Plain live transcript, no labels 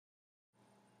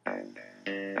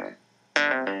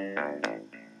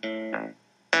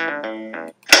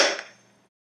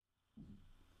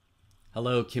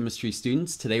Hello, chemistry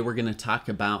students. Today we're going to talk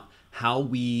about how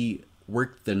we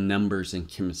work the numbers in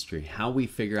chemistry, how we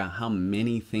figure out how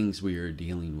many things we are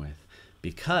dealing with,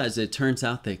 because it turns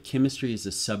out that chemistry is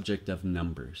a subject of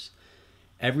numbers.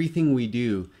 Everything we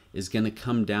do is going to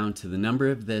come down to the number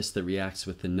of this that reacts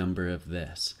with the number of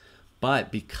this.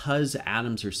 But because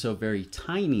atoms are so very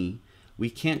tiny, we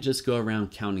can't just go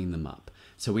around counting them up.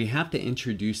 So we have to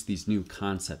introduce these new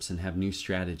concepts and have new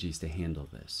strategies to handle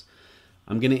this.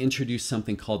 I'm going to introduce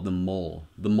something called the mole.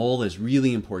 The mole is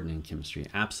really important in chemistry,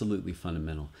 absolutely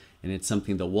fundamental, and it's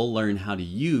something that we'll learn how to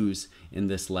use in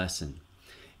this lesson.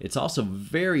 It's also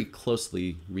very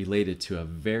closely related to a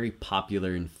very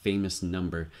popular and famous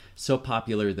number, so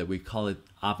popular that we call it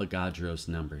Avogadro's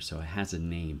number, so it has a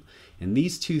name. And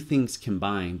these two things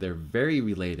combined, they're very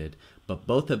related, but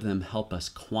both of them help us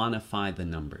quantify the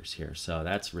numbers here, so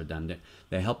that's redundant.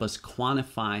 They help us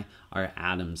quantify our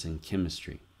atoms in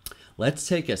chemistry. Let's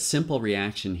take a simple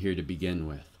reaction here to begin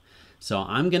with. So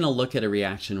I'm going to look at a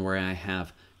reaction where I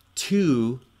have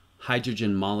two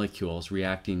hydrogen molecules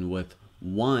reacting with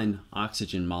one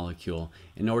oxygen molecule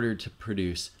in order to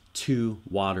produce two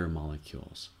water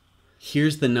molecules.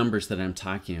 Here's the numbers that I'm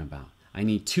talking about. I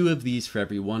need two of these for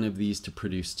every one of these to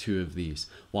produce two of these.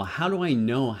 Well, how do I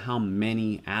know how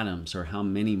many atoms or how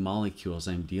many molecules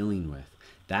I'm dealing with?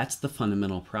 That's the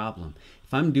fundamental problem.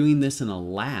 If I'm doing this in a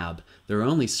lab, there are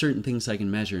only certain things I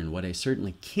can measure, and what I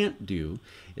certainly can't do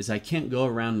is I can't go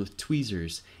around with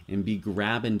tweezers and be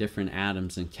grabbing different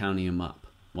atoms and counting them up.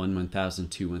 1, 1,000,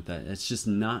 2, 1,000. It's just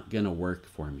not going to work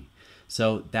for me.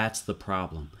 So that's the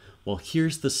problem. Well,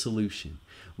 here's the solution.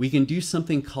 We can do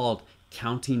something called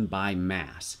counting by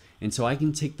mass. And so I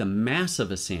can take the mass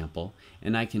of a sample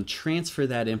and I can transfer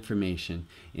that information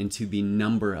into the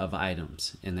number of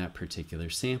items in that particular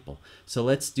sample. So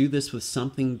let's do this with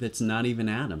something that's not even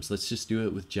atoms. Let's just do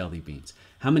it with jelly beans.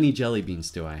 How many jelly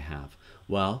beans do I have?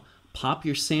 Well, pop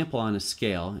your sample on a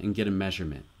scale and get a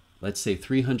measurement. Let's say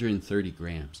 330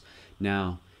 grams.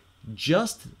 Now,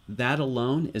 just that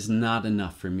alone is not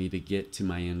enough for me to get to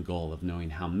my end goal of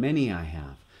knowing how many I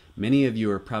have. Many of you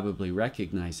are probably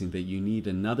recognizing that you need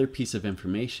another piece of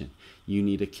information. You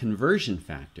need a conversion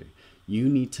factor. You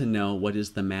need to know what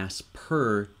is the mass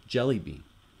per jelly bean.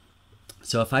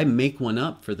 So if I make one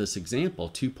up for this example,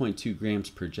 2.2 grams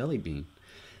per jelly bean,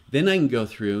 then I can go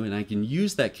through and I can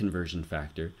use that conversion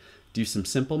factor, do some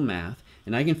simple math,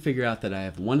 and I can figure out that I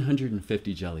have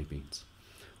 150 jelly beans.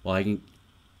 Well, I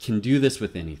can do this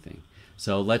with anything.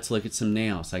 So let's look at some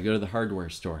nails. I go to the hardware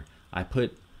store. I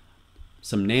put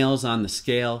some nails on the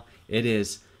scale. It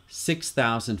is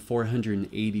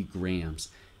 6,480 grams.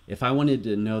 If I wanted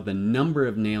to know the number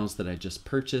of nails that I just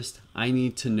purchased, I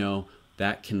need to know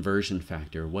that conversion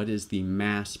factor. What is the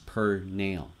mass per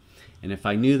nail? And if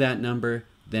I knew that number,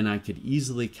 then I could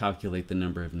easily calculate the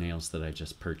number of nails that I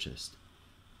just purchased.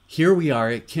 Here we are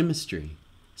at chemistry.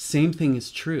 Same thing is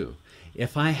true.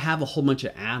 If I have a whole bunch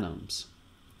of atoms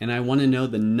and I want to know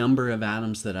the number of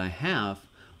atoms that I have,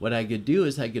 what I could do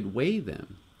is I could weigh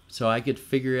them. So I could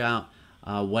figure out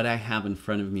what I have in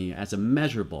front of me as a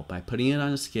measurable by putting it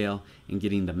on a scale and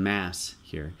getting the mass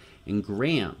here in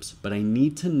grams. But I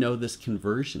need to know this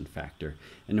conversion factor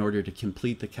in order to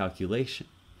complete the calculation.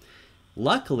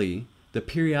 Luckily, the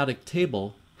periodic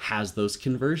table has those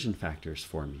conversion factors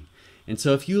for me. And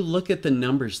so if you look at the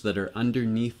numbers that are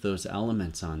underneath those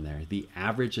elements on there, the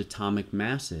average atomic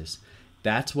masses,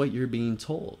 that's what you're being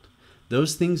told.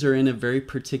 Those things are in a very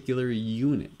particular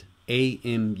unit,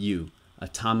 AMU,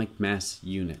 atomic mass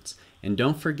units. And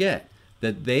don't forget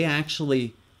that they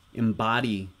actually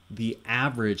embody the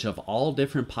average of all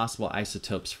different possible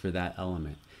isotopes for that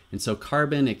element. And so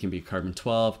carbon, it can be carbon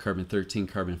 12, carbon 13,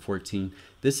 carbon 14.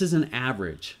 This is an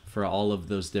average for all of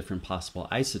those different possible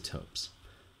isotopes.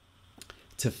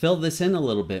 To fill this in a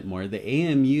little bit more, the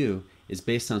AMU is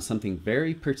based on something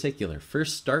very particular.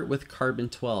 First, start with carbon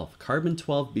 12. Carbon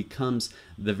 12 becomes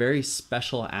the very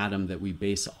special atom that we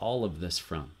base all of this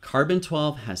from. Carbon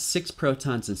 12 has 6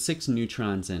 protons and 6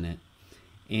 neutrons in it,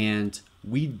 and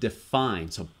we define,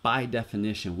 so by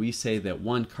definition, we say that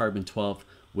one carbon 12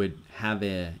 would have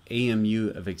an AMU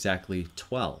of exactly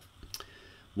 12.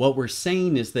 What we're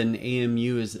saying is that an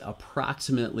AMU is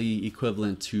approximately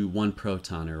equivalent to 1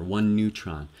 proton or 1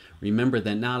 neutron. Remember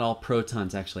that not all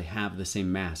protons actually have the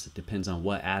same mass. It depends on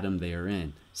what atom they are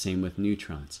in. Same with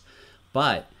neutrons.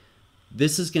 But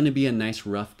this is going to be a nice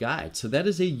rough guide. So that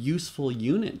is a useful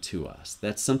unit to us.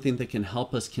 That's something that can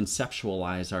help us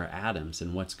conceptualize our atoms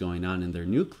and what's going on in their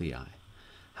nuclei.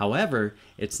 However,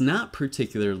 it's not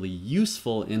particularly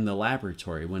useful in the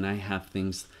laboratory when I have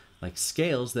things like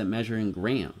scales that measure in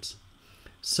grams.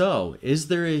 So, is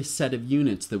there a set of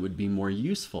units that would be more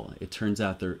useful? It turns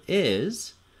out there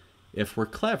is, if we're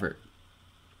clever.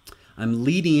 I'm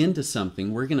leading into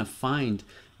something. We're going to find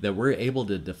that we're able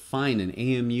to define an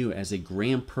AMU as a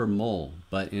gram per mole,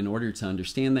 but in order to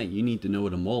understand that, you need to know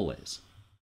what a mole is.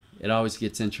 It always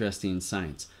gets interesting in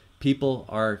science. People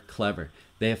are clever.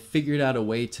 They have figured out a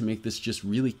way to make this just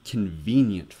really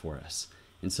convenient for us.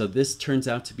 And so this turns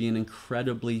out to be an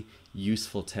incredibly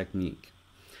useful technique.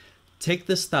 Take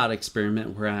this thought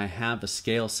experiment where I have a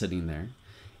scale sitting there,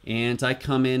 and I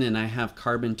come in and I have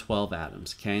carbon-12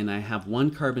 atoms, okay? And I have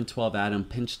one carbon-12 atom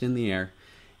pinched in the air,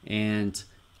 and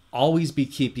always be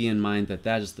keeping in mind that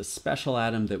that is the special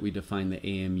atom that we define the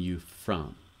AMU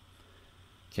from.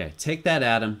 Okay, take that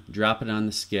atom, drop it on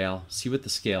the scale, see what the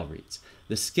scale reads.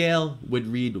 The scale would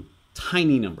read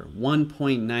tiny number,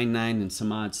 1.99 and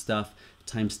some odd stuff,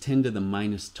 times 10 to the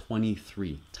minus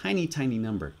 23. Tiny, tiny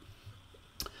number.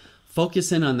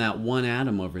 Focus in on that one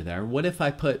atom over there. What if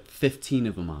I put 15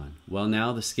 of them on? Well,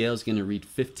 now the scale is going to read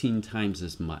 15 times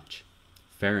as much.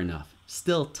 Fair enough.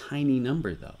 Still tiny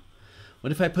number though.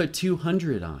 What if I put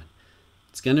 200 on?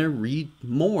 It's going to read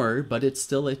more, but it's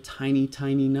still a tiny,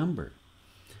 tiny number.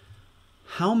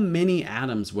 How many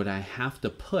atoms would I have to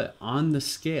put on the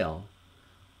scale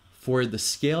for the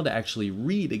scale to actually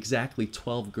read exactly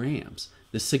 12 grams?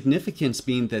 The significance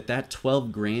being that that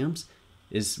 12 grams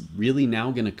is really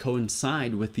now going to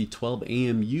coincide with the 12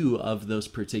 AMU of those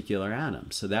particular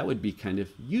atoms. So that would be kind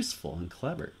of useful and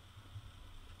clever.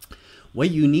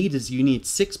 What you need is you need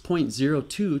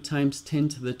 6.02 times 10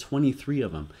 to the 23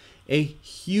 of them. A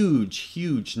huge,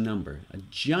 huge number, a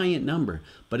giant number.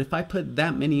 But if I put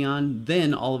that many on,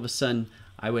 then all of a sudden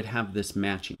I would have this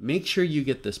matching. Make sure you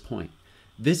get this point.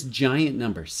 This giant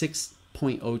number,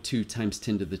 6.02 times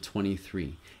 10 to the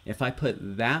 23. If I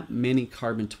put that many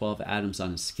carbon-12 atoms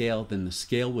on a scale, then the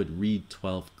scale would read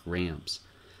 12 grams.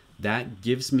 That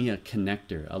gives me a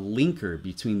connector, a linker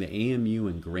between the AMU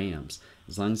and grams,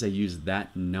 as long as I use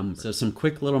that number. So some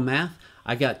quick little math.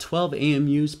 I got 12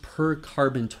 AMUs per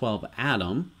carbon-12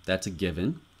 atom. That's a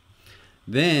given.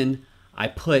 Then I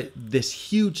put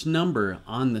this huge number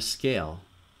on the scale.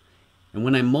 And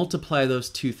when I multiply those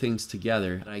two things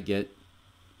together, I get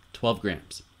 12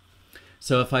 grams.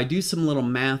 So if I do some little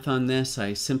math on this,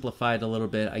 I simplify it a little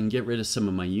bit, I can get rid of some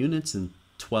of my units, and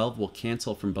 12 will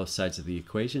cancel from both sides of the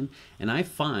equation. And I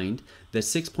find that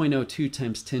 6.02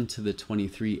 times 10 to the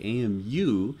 23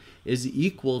 AMU is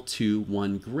equal to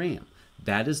 1 gram.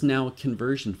 That is now a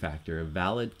conversion factor, a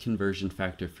valid conversion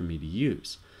factor for me to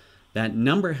use. That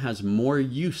number has more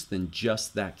use than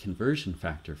just that conversion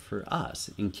factor for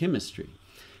us in chemistry.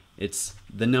 It's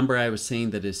the number I was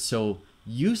saying that is so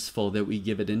useful that we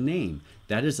give it a name.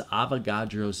 That is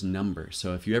Avogadro's number.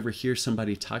 So if you ever hear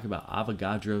somebody talk about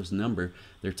Avogadro's number,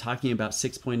 they're talking about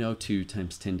 6.02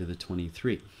 times 10 to the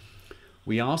 23.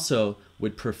 We also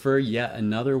would prefer yet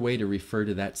another way to refer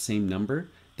to that same number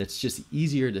that's just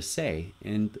easier to say,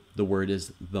 and the word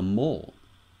is the mole.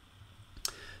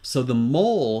 So the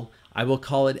mole, I will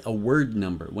call it a word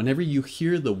number. Whenever you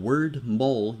hear the word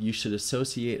mole, you should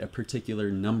associate a particular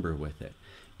number with it.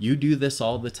 You do this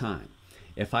all the time.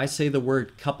 If I say the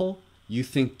word couple, you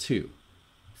think 2.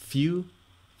 Few,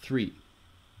 3.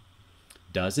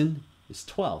 Dozen is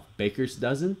 12. Baker's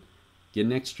dozen, get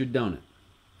an extra donut.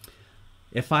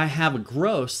 If I have a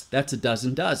gross, that's a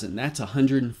dozen. That's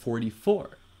 144.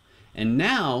 And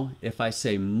now, if I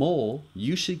say mole,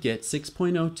 you should get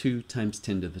 6.02 times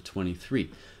 10 to the 23.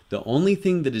 The only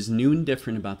thing that is new and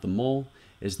different about the mole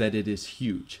is that it is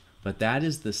huge. But that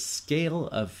is the scale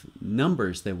of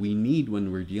numbers that we need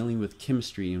when we're dealing with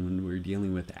chemistry and when we're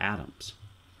dealing with atoms.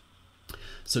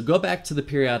 So go back to the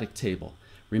periodic table.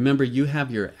 Remember, you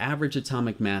have your average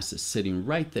atomic masses sitting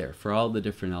right there for all the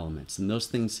different elements. And those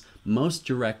things most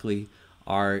directly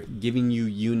are giving you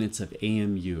units of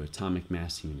AMU, atomic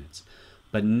mass units.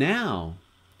 But now,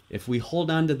 if we hold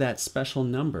on to that special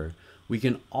number, we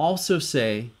can also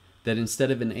say that instead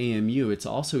of an AMU, it's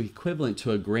also equivalent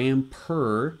to a gram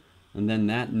per, and then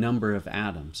that number of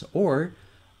atoms, or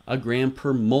a gram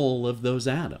per mole of those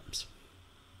atoms.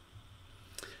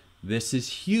 This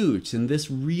is huge, and this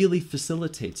really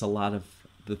facilitates a lot of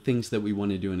the things that we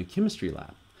want to do in a chemistry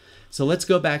lab. So let's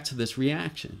go back to this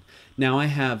reaction. Now I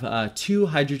have 2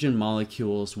 hydrogen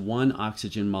molecules, 1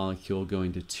 oxygen molecule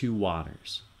going to 2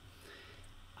 waters.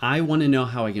 I want to know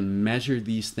how I can measure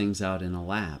these things out in a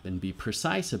lab and be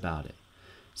precise about it.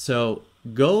 So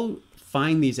go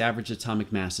find these average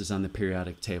atomic masses on the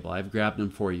periodic table. I've grabbed them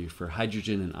for you for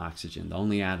hydrogen and oxygen, the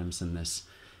only atoms in this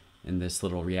in this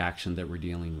little reaction that we're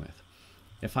dealing with.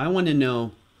 If I want to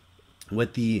know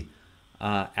what the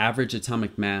average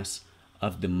atomic mass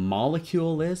of the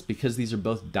molecule is, because these are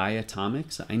both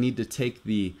diatomics, I need to take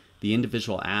the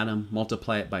individual atom,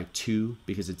 multiply it by 2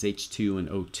 because it's H2 and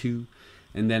O2,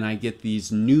 and then I get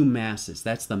these new masses.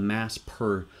 That's the mass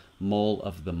per mole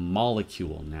of the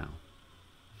molecule now.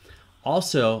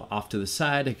 Also, off to the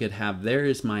side, I could have, there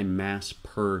is my mass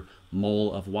per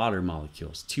mole of water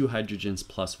molecules, 2 hydrogens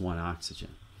plus 1 oxygen.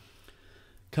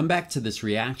 Come back to this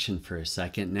reaction for a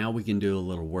second. Now we can do a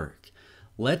little work.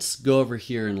 Let's go over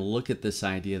here and look at this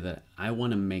idea that I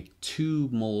want to make 2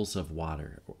 moles of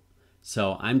water.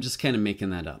 So I'm just kind of making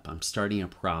that up. I'm starting a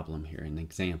problem here, an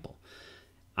example.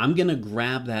 I'm going to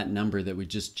grab that number that we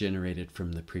just generated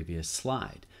from the previous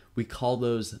slide. We call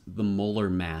those the molar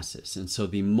masses. And so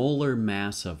the molar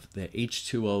mass of the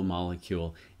H2O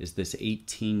molecule is this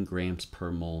 18 grams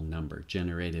per mole number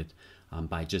generated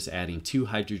by just adding 2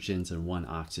 hydrogens and 1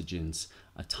 oxygen's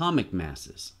atomic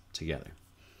masses together.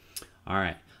 All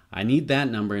right, I need that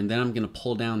number, and then I'm going to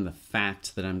pull down the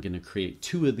fact that I'm going to create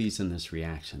 2 of these in this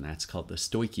reaction. That's called the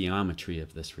stoichiometry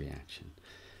of this reaction.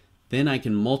 Then I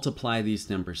can multiply these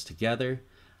numbers together.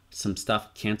 Some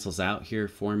stuff cancels out here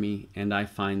for me, and I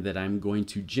find that I'm going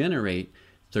to generate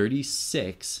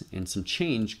 36 and some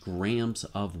change grams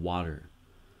of water.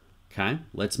 Okay,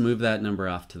 let's move that number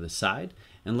off to the side,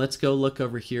 and let's go look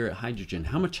over here at hydrogen.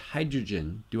 How much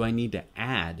hydrogen do I need to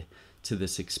add to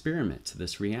this experiment, to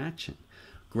this reaction?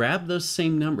 Grab those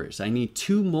same numbers. I need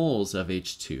 2 moles of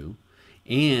H2,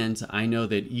 and I know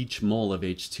that each mole of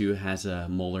H2 has a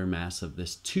molar mass of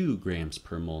this 2 grams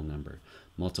per mole number.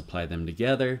 Multiply them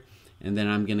together, and then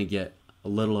I'm going to get a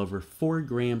little over 4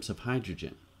 grams of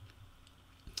hydrogen.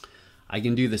 I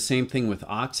can do the same thing with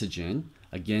oxygen.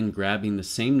 Again, grabbing the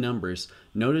same numbers.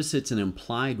 Notice it's an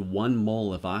implied 1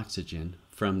 mole of oxygen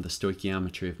from the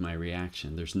stoichiometry of my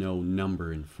reaction. There's no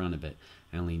number in front of it.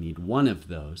 I only need 1 of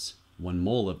those, 1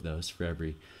 mole of those for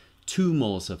every 2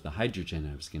 moles of the hydrogen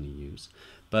I was going to use.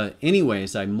 But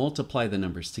anyways, I multiply the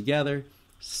numbers together,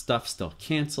 stuff still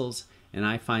cancels, and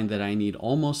I find that I need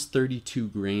almost 32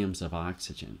 grams of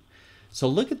oxygen. So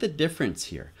look at the difference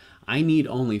here. I need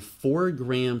only 4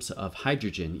 grams of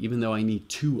hydrogen, even though I need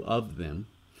 2 of them.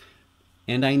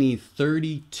 And I need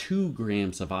 32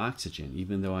 grams of oxygen,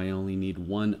 even though I only need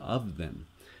 1 of them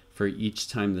for each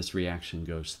time this reaction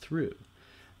goes through.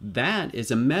 That is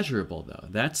immeasurable, though.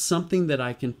 That's something that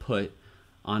I can put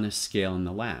on a scale in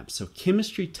the lab. So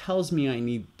chemistry tells me I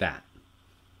need that.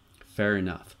 Fair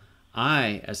enough.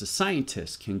 I, as a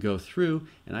scientist, can go through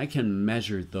and I can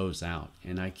measure those out,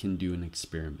 and I can do an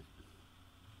experiment.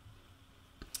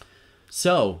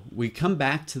 So we come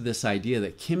back to this idea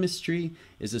that chemistry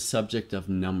is a subject of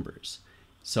numbers.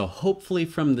 So hopefully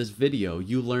from this video,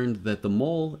 you learned that the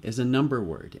mole is a number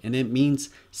word, and it means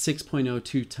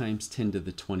 6.02 times 10 to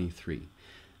the 23.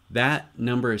 That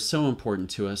number is so important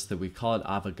to us that we call it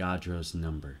Avogadro's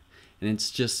number. And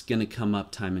it's just going to come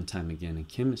up time and time again in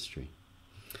chemistry.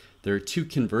 There are 2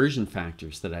 conversion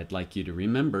factors that I'd like you to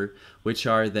remember, which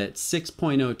are that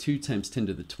 6.02 times 10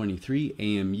 to the 23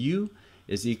 AMU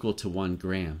is equal to 1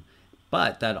 gram.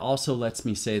 But that also lets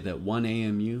me say that 1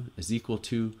 AMU is equal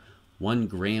to 1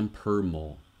 gram per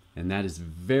mole. And that is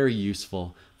very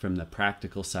useful from the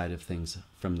practical side of things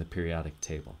from the periodic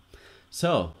table.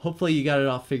 So hopefully you got it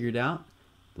all figured out.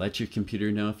 Let your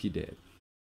computer know if you did.